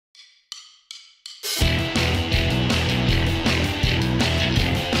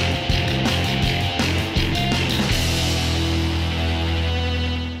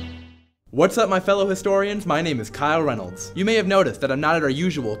What's up, my fellow historians? My name is Kyle Reynolds. You may have noticed that I'm not at our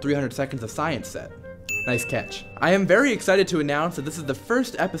usual 300 seconds of science set. Nice catch. I am very excited to announce that this is the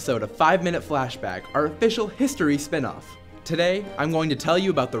first episode of 5 Minute Flashback, our official history spin-off. Today, I'm going to tell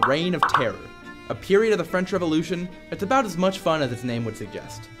you about the Reign of Terror, a period of the French Revolution that's about as much fun as its name would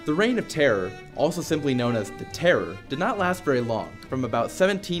suggest. The Reign of Terror, also simply known as the Terror, did not last very long, from about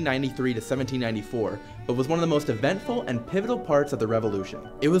 1793 to 1794, but was one of the most eventful and pivotal parts of the Revolution.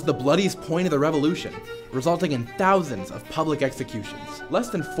 It was the bloodiest point of the Revolution, resulting in thousands of public executions. Less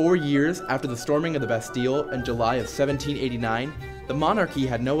than 4 years after the storming of the Bastille in July of 1789, the monarchy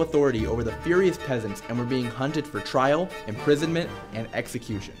had no authority over the furious peasants and were being hunted for trial, imprisonment, and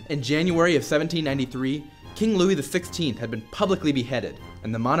execution. In January of 1793, King Louis XVI had been publicly beheaded,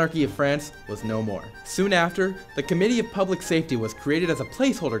 and the monarchy of France was no more. Soon after, the Committee of Public Safety was created as a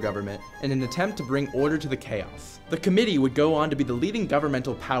placeholder government in an attempt to bring order to the chaos. The committee would go on to be the leading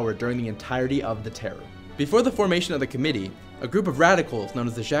governmental power during the entirety of the Terror. Before the formation of the committee, a group of radicals known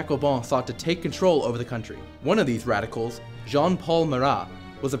as the Jacobins sought to take control over the country. One of these radicals, Jean-Paul Marat,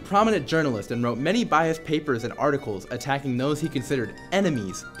 was a prominent journalist and wrote many biased papers and articles attacking those he considered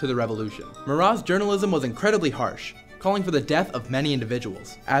enemies to the revolution. Marat's journalism was incredibly harsh, calling for the death of many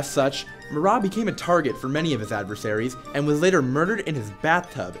individuals. As such, Marat became a target for many of his adversaries and was later murdered in his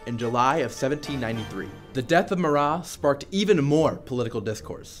bathtub in July of 1793. The death of Marat sparked even more political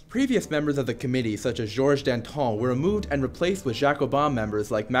discourse. Previous members of the committee, such as Georges Danton, were removed and replaced with Jacobin members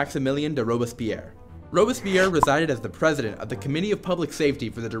like Maximilien de Robespierre. Robespierre resided as the president of the Committee of Public Safety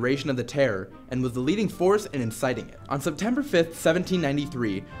for the duration of the Terror and was the leading force in inciting it. On September 5th,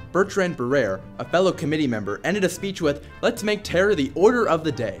 1793, Bertrand Barrère, a fellow committee member, ended a speech with, "Let's make terror the order of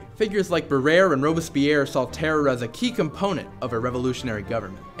the day." Figures like Barrère and Robespierre saw terror as a key component of a revolutionary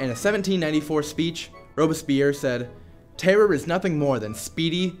government. In a 1794 speech, Robespierre said, "Terror is nothing more than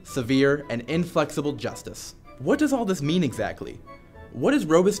speedy, severe, and inflexible justice." What does all this mean exactly? What is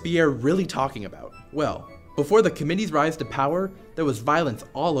Robespierre really talking about? Well, before the committee's rise to power, there was violence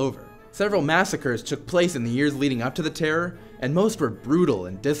all over. Several massacres took place in the years leading up to the Terror, and most were brutal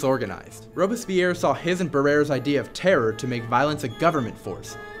and disorganized. Robespierre saw his and Barrère's idea of terror to make violence a government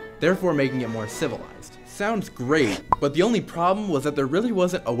force, therefore making it more civilized. Sounds great, but the only problem was that there really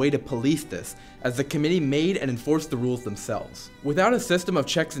wasn't a way to police this, as the committee made and enforced the rules themselves. Without a system of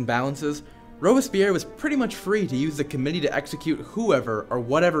checks and balances, Robespierre was pretty much free to use the committee to execute whoever or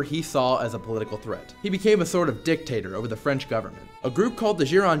whatever he saw as a political threat. He became a sort of dictator over the French government. A group called the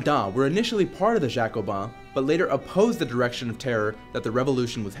Girondins were initially part of the Jacobins, but later opposed the direction of terror that the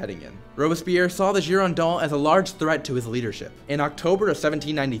revolution was heading in. Robespierre saw the Girondins as a large threat to his leadership. In October of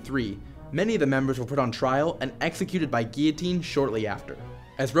 1793, many of the members were put on trial and executed by guillotine shortly after.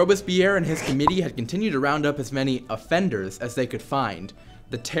 As Robespierre and his committee had continued to round up as many offenders as they could find,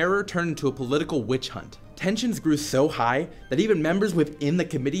 the Terror turned into a political witch hunt. Tensions grew so high that even members within the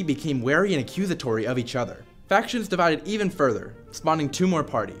committee became wary and accusatory of each other. Factions divided even further, spawning two more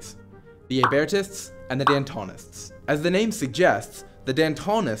parties, the Hébertists and the Dantonists. As the name suggests, the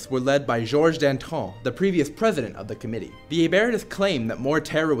Dantonists were led by Georges Danton, the previous president of the committee. The Hébertists claimed that more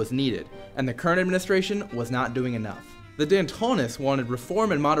terror was needed, and the current administration was not doing enough. The Dantonists wanted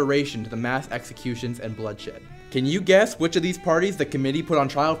reform and moderation to the mass executions and bloodshed. Can you guess which of these parties the committee put on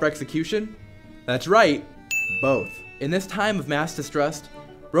trial for execution? That's right, both. In this time of mass distrust,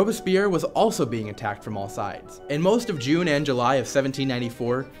 Robespierre was also being attacked from all sides. In most of June and July of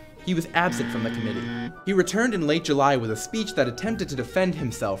 1794, he was absent from the committee. He returned in late July with a speech that attempted to defend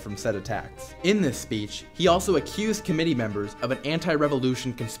himself from said attacks. In this speech, he also accused committee members of an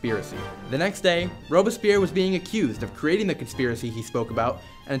anti-revolution conspiracy. The next day, Robespierre was being accused of creating the conspiracy he spoke about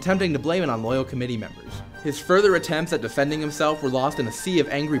and attempting to blame it on loyal committee members. His further attempts at defending himself were lost in a sea of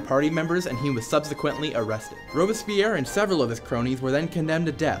angry party members, and he was subsequently arrested. Robespierre and several of his cronies were then condemned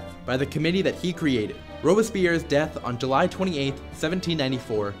to death by the committee that he created. Robespierre's death on July 28,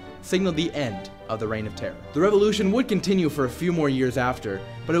 1794, signaled the end of the Reign of Terror. The revolution would continue for a few more years after,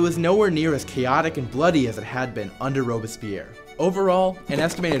 but it was nowhere near as chaotic and bloody as it had been under Robespierre. Overall, an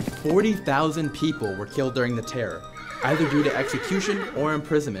estimated 40,000 people were killed during the Terror, either due to execution or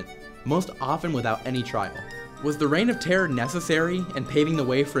imprisonment, most often without any trial. Was the Reign of Terror necessary in paving the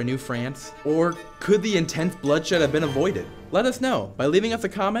way for a new France? Or could the intense bloodshed have been avoided? Let us know by leaving us a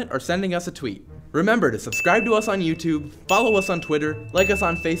comment or sending us a tweet. Remember to subscribe to us on YouTube, follow us on Twitter, like us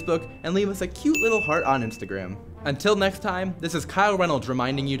on Facebook, and leave us a cute little heart on Instagram. Until next time, this is Kyle Reynolds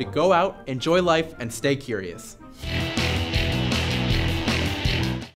reminding you to go out, enjoy life, and stay curious.